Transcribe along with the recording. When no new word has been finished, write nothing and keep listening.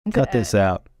Cut this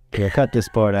out. Yeah, cut this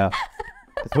part out.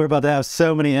 We're about to have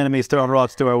so many enemies throwing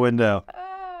rocks through our window.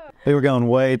 We were going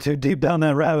way too deep down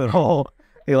that rabbit hole.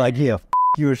 You're like, yeah,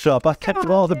 you were sharp. I kept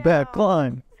all the back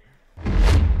line.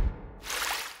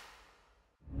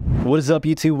 What is up,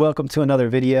 YouTube? Welcome to another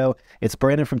video. It's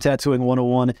Brandon from Tattooing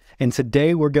 101, and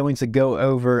today we're going to go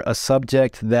over a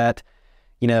subject that,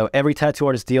 you know, every tattoo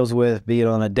artist deals with, be it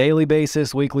on a daily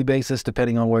basis, weekly basis,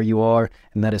 depending on where you are,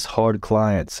 and that is hard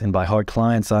clients. And by hard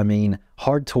clients, I mean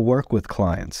hard to work with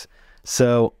clients.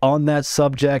 So on that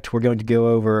subject, we're going to go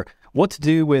over what to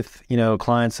do with, you know,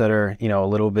 clients that are, you know, a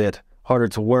little bit harder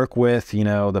to work with, you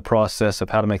know, the process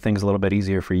of how to make things a little bit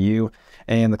easier for you,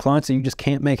 and the clients that you just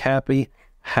can't make happy,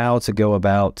 how to go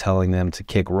about telling them to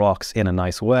kick rocks in a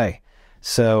nice way.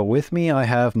 So with me, I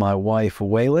have my wife,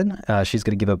 Waylen. She's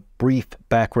going to give a brief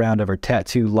background of her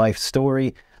tattoo life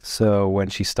story, so when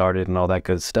she started and all that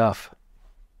good stuff.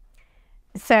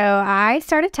 So I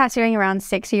started tattooing around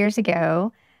 6 years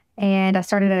ago, and I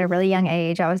started at a really young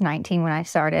age. I was 19 when I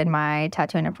started my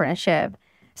tattooing apprenticeship.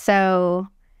 So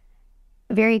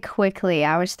very quickly,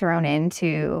 I was thrown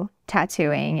into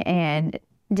tattooing, and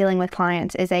dealing with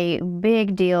clients is a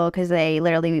big deal because they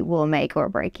literally will make or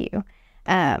break you.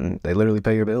 They literally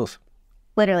pay your bills.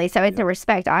 Literally. So it's a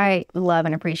respect. I love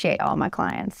and appreciate all my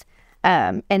clients.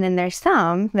 And then there's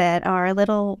some that are a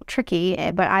little tricky,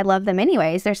 but I love them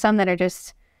anyways. There's some that are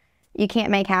just, you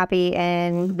can't make happy,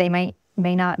 and they may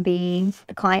not be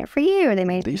the client for you, or they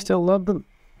may. Do you still love them?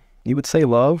 You would say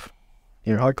love?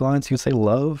 Your hard clients, you would say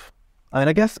love? I mean,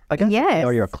 I guess yes,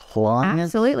 are your clients?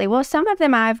 Absolutely. Well, some of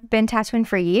them I've been tattooing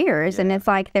for years, and it's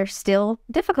like they're still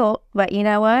difficult, but you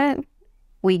know what?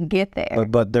 We get there.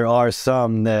 But there are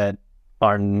some that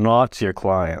are not your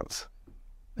clients,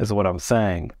 is what I'm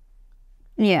saying.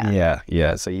 Yeah.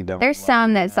 Yeah. So you don't. There's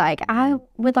some that's like, I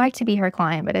would like to be her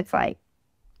client, but it's like.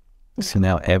 So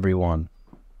now everyone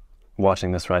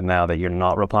watching this right now that you're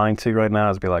not replying to right now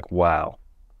is be like, wow,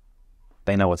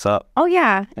 they know what's up. Oh,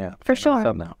 yeah. Yeah. For sure. What's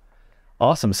up now?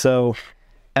 Awesome. So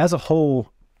as a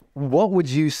whole, what would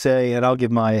you say, and I'll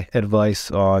give my advice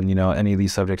on, you know, any of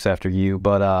these subjects after you,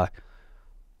 but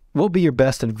what would be your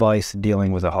best advice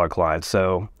dealing with a hard client?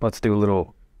 So let's do a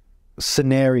little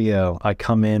scenario. I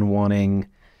come in wanting...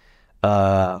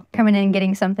 coming in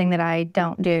getting something that I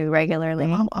don't do regularly.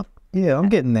 I'm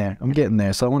getting there. I'm getting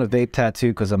there. So I want a vape tattoo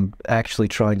because I'm actually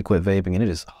trying to quit vaping, and it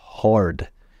is hard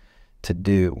to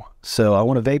do. So I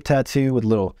want a vape tattoo with a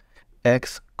little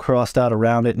X crossed out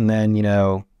around it, and then, you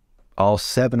know, all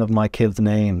 7 of my kids'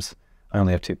 names. I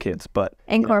only have 2 kids, but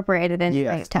incorporated in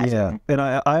vape tattoo. Yeah, and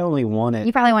I only want it.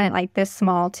 You probably want it like this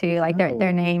small too, like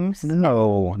their names.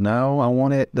 No, I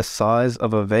want it the size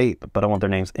of a vape, but I want their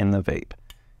names in the vape,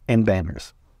 and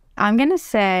banners. I'm gonna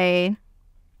say,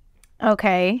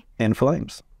 okay. In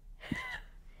flames.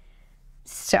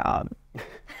 Stop.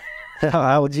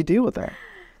 How would you deal with that?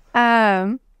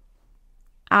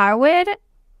 I would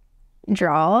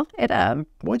draw it up.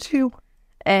 Would you?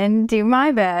 And do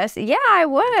my best. Yeah, I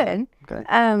would.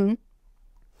 Okay.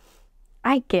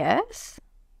 I guess.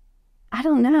 I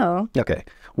don't know. Okay.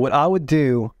 What I would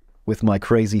do with my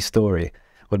crazy story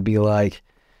would be like,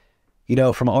 you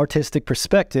know, from an artistic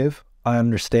perspective, I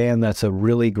understand that's a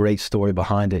really great story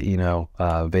behind it. You know,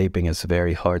 vaping is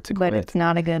very hard to quit. But it's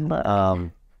not a good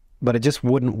look. But it just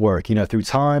wouldn't work. You know, through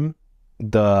time,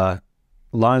 the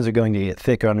lines are going to get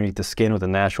thicker underneath the skin with the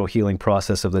natural healing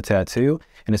process of the tattoo,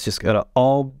 and it's just gonna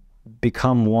all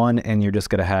become one, and you're just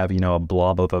gonna have, you know, a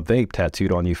blob of a vape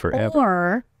tattooed on you forever.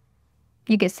 Or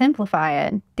you could simplify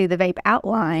it, do the vape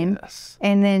outline,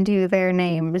 and then do their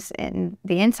names in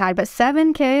the inside. But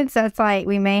 7 kids, that's like,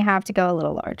 we may have to go a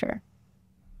little larger.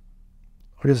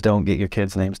 Or just don't get your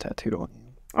kids' names tattooed on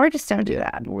you. Or just don't do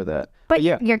that. Or that. But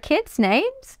yeah, your kids'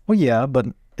 names? Well, yeah, but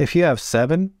if you have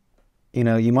 7, you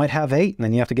know, you might have 8, and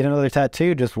then you have to get another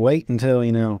tattoo. Just wait until,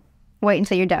 you know. Wait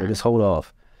until you're done. Or just hold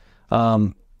off.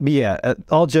 But yeah,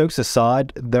 all jokes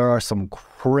aside, there are some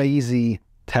crazy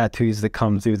tattoos that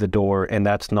come through the door, and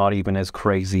that's not even as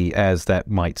crazy as that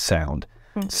might sound.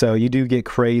 So you do get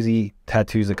crazy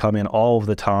tattoos that come in all of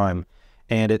the time,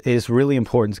 and it is really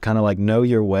important to kind of like know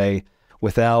your way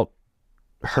without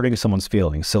hurting someone's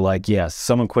feelings. So like, yes,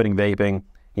 someone quitting vaping,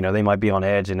 you know, they might be on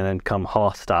edge and then come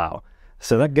hostile.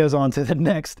 So that goes on to the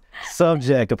next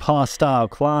subject of hostile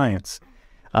clients,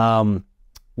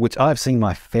 which I've seen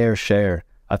my fair share.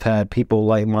 I've had people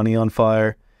light money on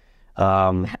fire.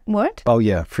 What? Oh,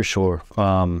 yeah, for sure.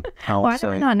 Why do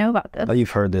I not know about this? You've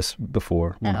heard this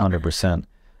before, 100%.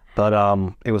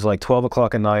 But it was like 12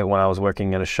 o'clock at night when I was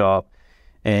working at a shop,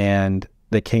 and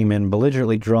they came in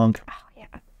belligerently drunk. Oh,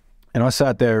 yeah. And I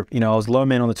sat there, you know, I was low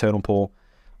man on the totem pole.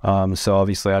 So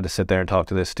obviously I had to sit there and talk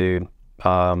to this dude.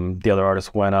 The other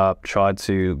artist went up, tried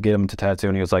to get him to tattoo,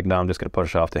 and he was like, no, I'm just going to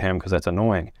push it off to him because that's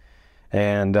annoying.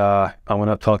 And I went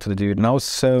up, talked to the dude, and I was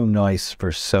so nice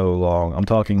for so long. I'm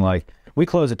talking like, we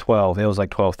closed at 12. It was like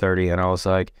 12:30, and I was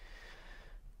like,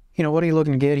 you know, what are you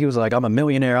looking to get? He was like, I'm a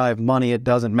millionaire. I have money. It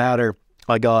doesn't matter.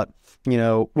 I got, you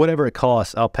know, whatever it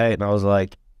costs, I'll pay it. And I was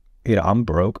like, you know, I'm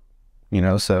broke, you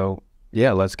know, so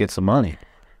yeah, let's get some money.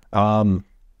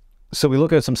 So we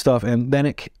look at some stuff, and then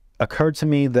it occurred to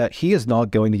me that he is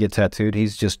not going to get tattooed.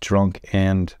 He's just drunk,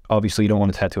 and obviously you don't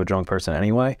want to tattoo a drunk person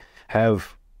anyway.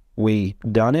 Have we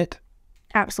done it?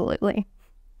 Absolutely.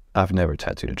 I've never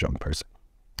tattooed a drunk person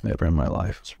ever in my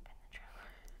life.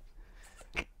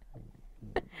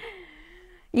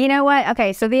 You know what?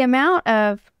 Okay, so the amount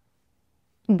of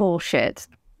bullshit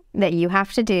that you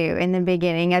have to do in the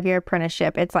beginning of your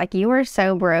apprenticeship, it's like you are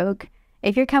so broke.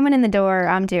 If you're coming in the door,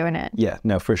 I'm doing it. Yeah,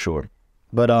 no, for sure.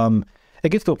 But it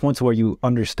gets to a point to where you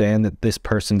understand that this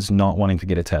person's not wanting to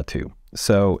get a tattoo.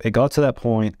 So it got to that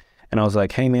point, and I was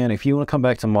like, hey man, if you want to come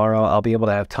back tomorrow, I'll be able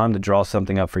to have time to draw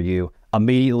something up for you.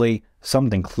 Immediately,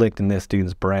 something clicked in this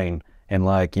dude's brain, and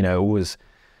like, you know, it was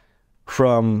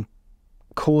from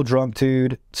cool drunk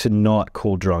dude to not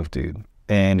cool drunk dude.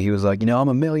 And he was like, you know, I'm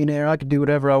a millionaire, I could do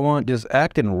whatever I want, just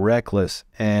acting reckless.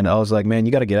 And I was like, man,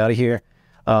 you got to get out of here,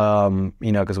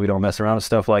 you know, because we don't mess around with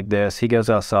stuff like this. He goes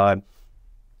outside,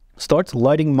 starts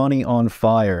lighting money on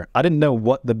fire. I didn't know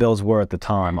what the bills were at the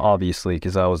time, obviously,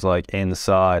 because I was like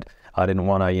inside. I didn't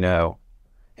want to, you know,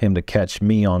 him to catch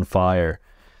me on fire.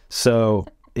 So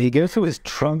he goes through his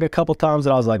trunk a couple times,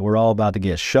 and I was like, we're all about to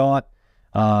get shot.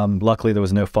 Luckily there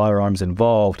was no firearms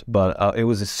involved, but it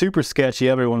was super sketchy.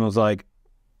 Everyone was like,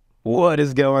 what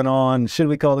is going on? Should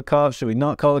we call the cops? Should we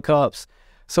not call the cops?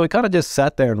 So we kind of just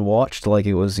sat there and watched like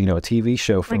it was, you know, a TV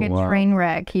show for like a while. Like a train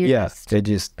wreck. Yeah, it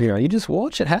just, you know, you just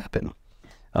watch it happen.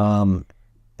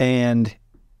 And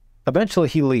eventually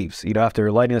he leaves, you know,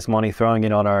 after lighting this money, throwing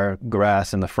it on our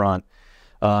grass in the front.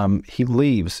 He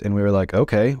leaves, and we were like,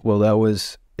 okay, well, that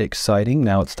was exciting.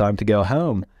 Now it's time to go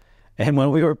home. And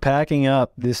when we were packing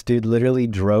up, this dude literally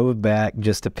drove back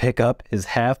just to pick up his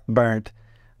half-burnt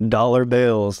dollar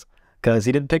bills, because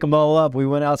he didn't pick them all up. We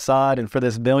went outside, and for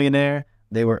this billionaire,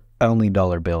 they were only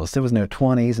dollar bills. There was no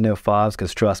 20s, no 5s,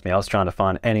 because trust me, I was trying to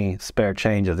find any spare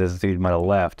change that this dude might have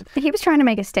left. He was trying to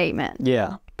make a statement.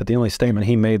 Yeah, but the only statement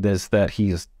he made is that he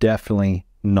is definitely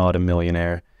not a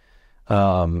millionaire.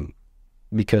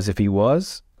 Because if he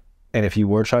was, and if you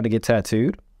were trying to get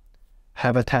tattooed,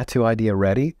 have a tattoo idea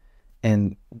ready.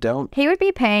 And don't. He would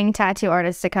be paying tattoo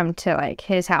artists to come to like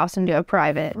his house and do a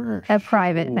private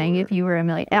thing if you were a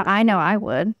millionaire. I know I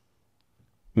would.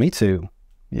 Me too.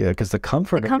 Yeah, because the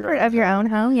comfort of your own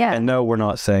home. Yeah. And no, we're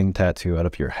not saying tattoo out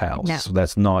of your house. No. So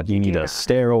that's not. You need a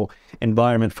sterile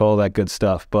environment for all that good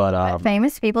stuff. But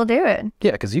famous people do it.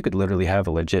 Yeah, because you could literally have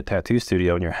a legit tattoo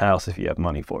studio in your house if you have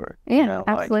money for it. Yeah, you know,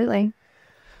 absolutely.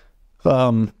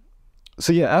 So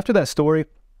yeah, after that story,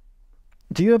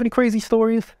 do you have any crazy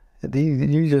stories?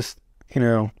 You just, you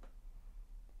know,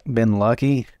 been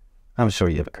lucky? I'm sure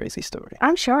you have a crazy story.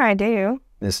 I'm sure I do.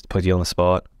 This put you on the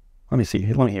spot. Let me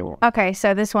see. Let me hear one. Okay,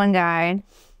 so this one guy,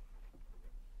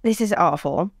 this is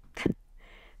awful.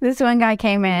 This one guy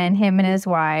came in, him and his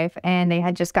wife, and they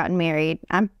had just gotten married.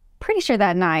 I'm pretty sure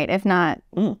that night, if not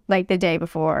like the day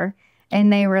before.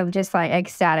 And they were just like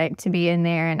ecstatic to be in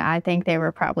there. And I think they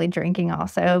were probably drinking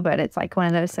also, but it's like one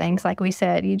of those things, like we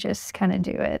said, you just kind of do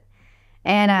it.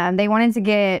 And they wanted to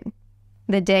get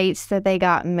the dates that they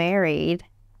got married.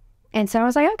 And so I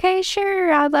was like, okay,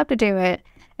 sure, I'd love to do it.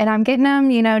 And I'm getting them,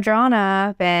 you know, drawn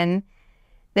up. And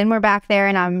then we're back there,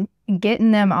 and I'm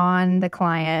getting them on the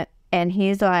client. And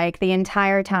he's like the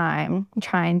entire time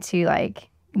trying to like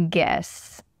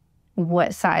guess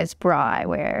what size bra I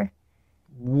wear.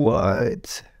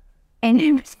 What? And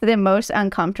it was the most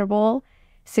uncomfortable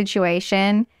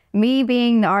situation. Me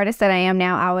being the artist that I am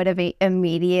now, I would have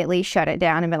immediately shut it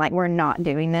down and been like, we're not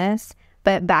doing this.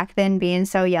 But back then, being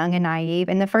so young and naive,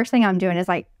 and the first thing I'm doing is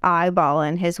like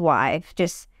eyeballing his wife,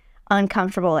 just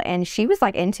uncomfortable. And she was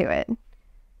like into it.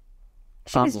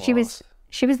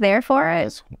 She was there for it.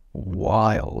 That's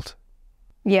wild.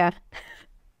 Yeah.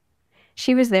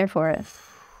 She was there for it.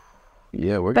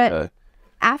 Yeah, we're good.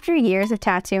 After years of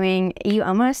tattooing, you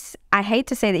almost, I hate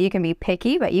to say that you can be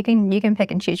picky, but you can pick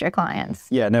and choose your clients.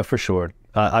 Yeah, no, for sure.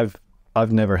 I've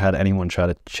never had anyone try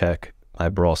to check my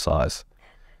bra size.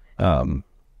 But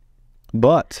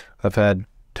I've had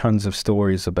tons of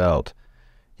stories about,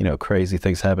 you know, crazy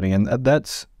things happening. And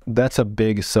that's a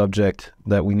big subject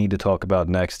that we need to talk about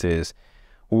next, is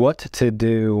what to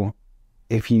do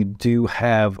if you do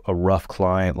have a rough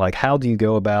client, like how do you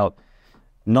go about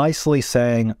nicely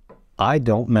saying, I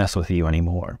don't mess with you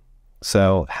anymore?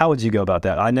 So how would you go about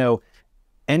that? I know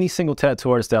any single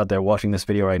tattoo artist out there watching this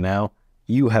video right now,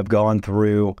 you have gone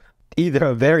through either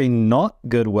a very not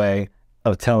good way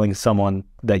of telling someone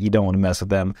that you don't want to mess with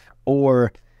them,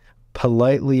 or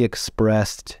politely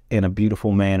expressed in a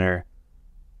beautiful manner,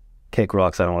 kick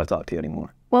rocks, I don't want to talk to you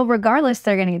anymore. Well, regardless,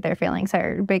 they're going to get their feelings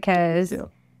hurt because... Yeah.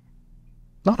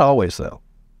 Not always, though.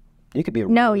 You could be a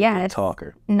really good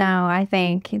talker. No, I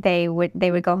think they would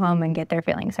go home and get their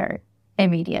feelings hurt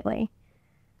immediately.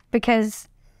 Because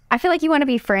I feel like you want to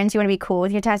be friends, you want to be cool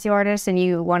with your tattoo artist, and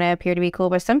you want to appear to be cool,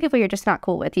 but some people you're just not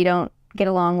cool with. You don't get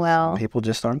along well. Some people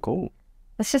just aren't cool.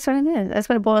 That's just what it is. That's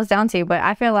what it boils down to. But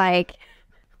I feel like...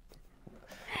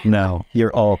 No,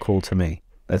 you're all cool to me.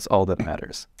 That's all that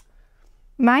matters.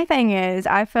 My thing is,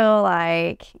 I feel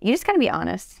like you just got to be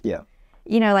honest. Yeah.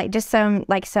 You know, like just some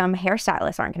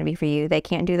hairstylists aren't going to be for you. They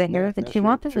can't do the hair that you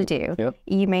want them to do. Yep.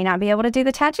 You may not be able to do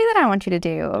the tattoo that I want you to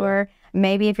do. Or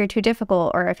maybe if you're too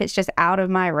difficult, or if it's just out of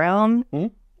my realm,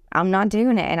 I'm not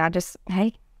doing it. And I just,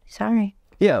 hey, sorry.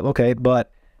 Yeah, okay.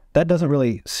 But that doesn't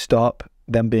really stop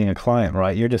them being a client,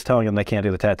 right? You're just telling them they can't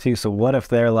do the tattoo. So what if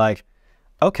they're like,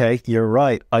 okay, you're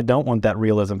right. I don't want that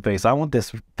realism face. I want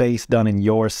this face done in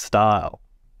your style.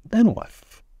 Then what?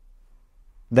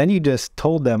 Then you just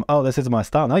told them, oh, this is my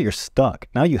style. Now you're stuck.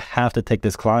 Now you have to take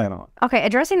this client on. Okay,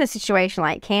 addressing the situation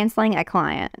like canceling a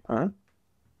client.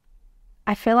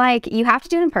 I feel like you have to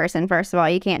do it in person, first of all.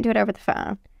 You can't do it over the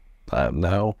phone.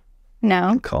 No.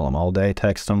 No? Call them all day,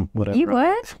 text them, whatever. You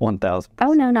would? 1,000%.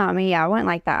 Oh, no, not me. I wouldn't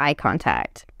like that eye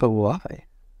contact. But why?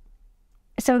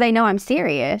 So they know I'm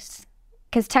serious.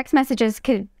 Because text messages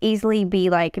could easily be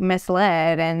like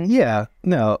misled and... Yeah,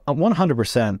 no,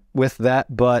 100% with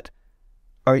that, but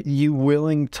are you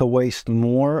willing to waste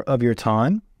more of your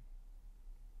time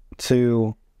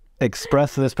to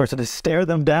express to this person, to stare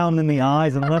them down in the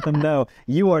eyes and let them know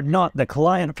you are not the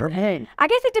client for me? I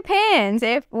guess it depends.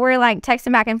 If we're like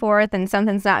texting back and forth and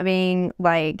something's not being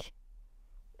like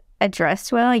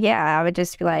addressed well, yeah, I would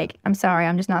just be like, I'm sorry,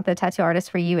 I'm just not the tattoo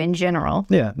artist for you in general.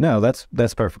 Yeah, no, that's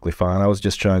perfectly fine. I was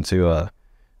just trying to,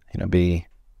 be,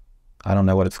 I don't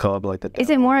know what it's called, but like the... Is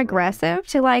it more aggressive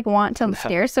to like want to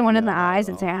stare someone in the eyes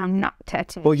and say, I'm not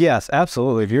tattooed? Well, yes,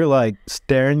 absolutely. If you're like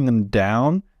staring them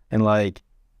down and like,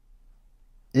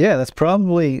 yeah,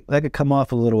 that could come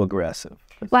off a little aggressive.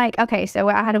 Like, okay, so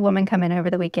I had a woman come in over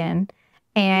the weekend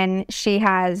and she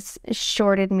has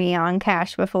shorted me on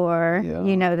cash before,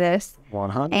 you know this.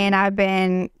 100. And I've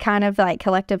been kind of like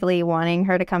collectively wanting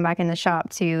her to come back in the shop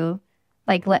to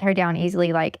like let her down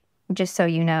easily, like, just so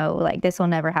you know, like this will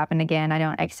never happen again. I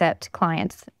don't accept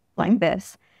clients like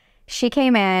this. She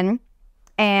came in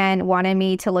and wanted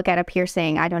me to look at a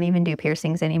piercing. I don't even do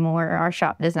piercings anymore. Our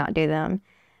shop does not do them.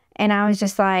 And I was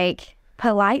just like,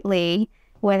 politely,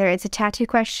 whether it's a tattoo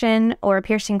question or a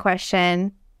piercing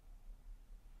question,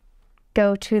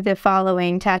 go to the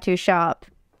following tattoo shop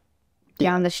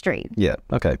down the street. Yeah.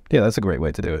 Okay. Yeah, that's a great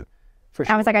way to do it. For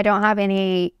sure. I was like, I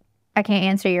can't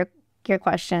answer your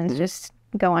questions. Just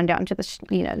go on down to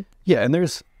the, Yeah, and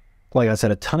there's, like I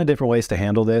said, a ton of different ways to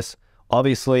handle this.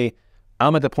 Obviously,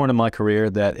 I'm at the point in my career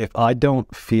that if I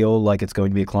don't feel like it's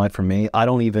going to be a client for me, I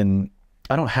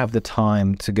don't have the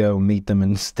time to go meet them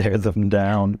and stare them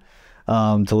down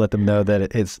to let them know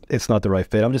that it's not the right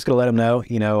fit. I'm just going to let them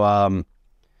know,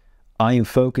 I am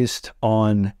focused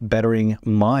on bettering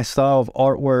my style of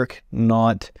artwork,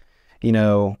 not,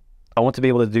 I want to be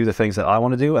able to do the things that I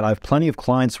want to do. And I have plenty of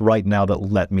clients right now that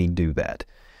let me do that.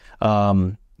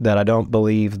 That I don't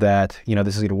believe that,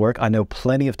 this is going to work. I know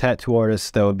plenty of tattoo artists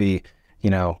that would be,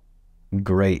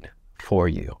 great for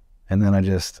you. And then I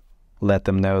just let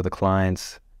them know the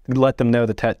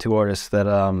tattoo artists that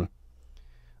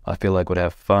I feel like would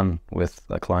have fun with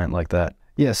a client like that.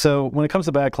 Yeah, so when it comes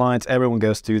to bad clients, everyone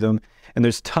goes through them, and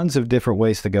there's tons of different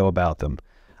ways to go about them.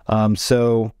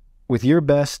 So with your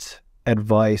best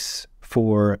advice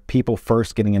for people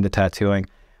first getting into tattooing,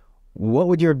 what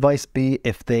would your advice be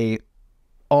if they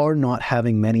are not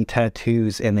having many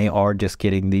tattoos and they are just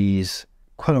getting these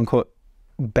quote-unquote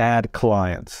bad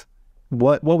clients?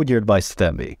 What would your advice to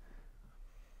them be?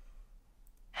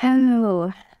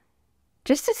 Oh,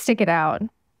 just to stick it out,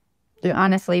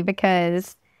 honestly,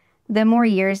 because the more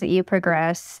years that you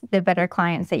progress, the better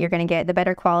clients that you're going to get, the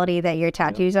better quality that your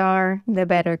tattoos are, the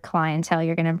better clientele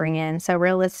you're going to bring in. So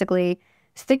realistically,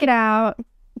 stick it out,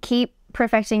 keep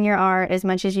perfecting your art as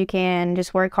much as you can,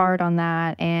 just work hard on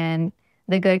that, and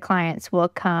the good clients will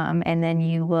come, and then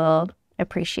you will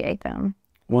appreciate them.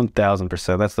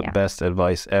 1,000%. That's the best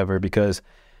advice ever, because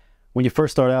when you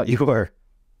first start out, you are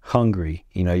hungry.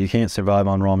 You know, you can't survive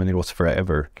on ramen noodles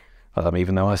forever,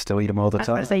 even though I still eat them all the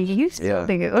time. I was like, you still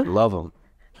do. Love them.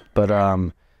 But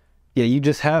yeah, you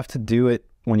just have to do it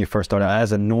when you first start out.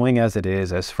 As annoying as it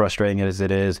is, as frustrating as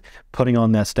it is, putting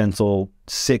on that stencil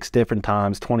 6 different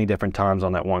times, 20 different times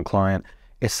on that one client,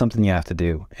 it's something you have to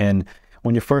do. And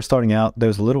when you're first starting out,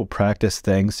 those little practice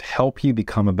things help you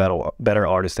become a better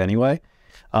artist anyway.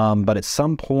 But at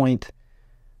some point,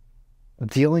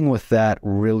 dealing with that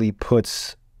really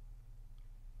puts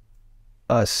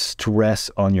a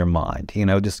stress on your mind, you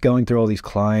know, just going through all these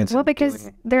clients. Well,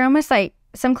 because they're almost like,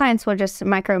 some clients will just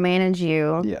micromanage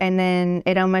you, and then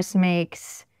it almost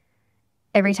makes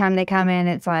every time they come in,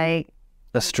 it's like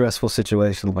a stressful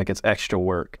situation, like it's extra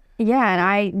work. Yeah, and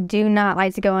I do not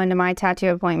like to go into my tattoo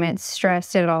appointments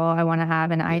stressed at all. I want to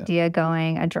have an idea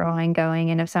going, a drawing going,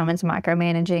 and if someone's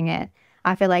micromanaging it,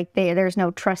 I feel like there's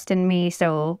no trust in me,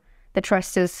 so the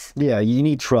trust is... Yeah, you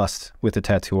need trust with the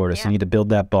tattoo artist. You need to build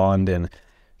that bond. And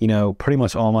you know, pretty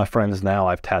much all my friends now,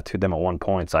 I've tattooed them at one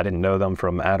point. So I didn't know them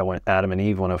from Adam and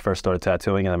Eve when I first started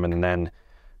tattooing them. And then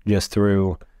just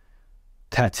through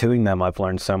tattooing them, I've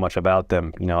learned so much about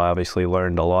them. You know, I obviously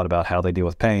learned a lot about how they deal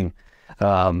with pain,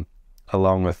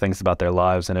 along with things about their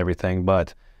lives and everything.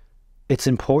 But it's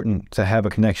important to have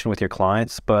a connection with your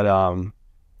clients. But,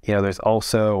 you know, there's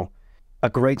also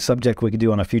a great subject we could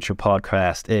do on a future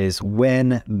podcast is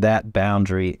when that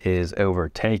boundary is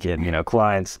overtaken. You know,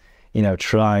 clients... you know,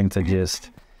 trying to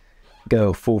just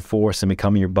go full force and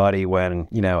become your buddy when,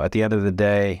 you know, at the end of the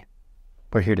day,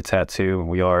 we're here to tattoo.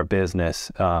 We are a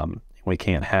business. We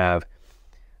can't have a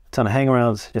ton of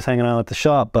hangarounds just hanging out at the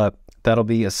shop, but that'll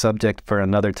be a subject for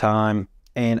another time.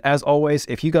 And as always,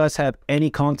 if you guys have any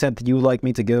content that you would like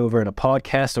me to go over in a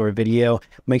podcast or a video,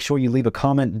 make sure you leave a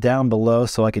comment down below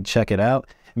so I can check it out.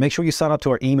 Make sure you sign up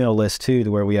to our email list too,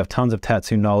 to where we have tons of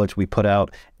tattoo knowledge we put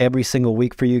out every single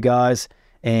week for you guys.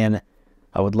 And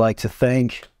I would like to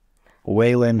thank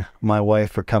Waylen, my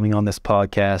wife, for coming on this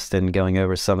podcast and going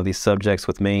over some of these subjects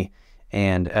with me.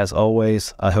 And as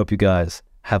always, I hope you guys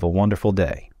have a wonderful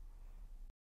day.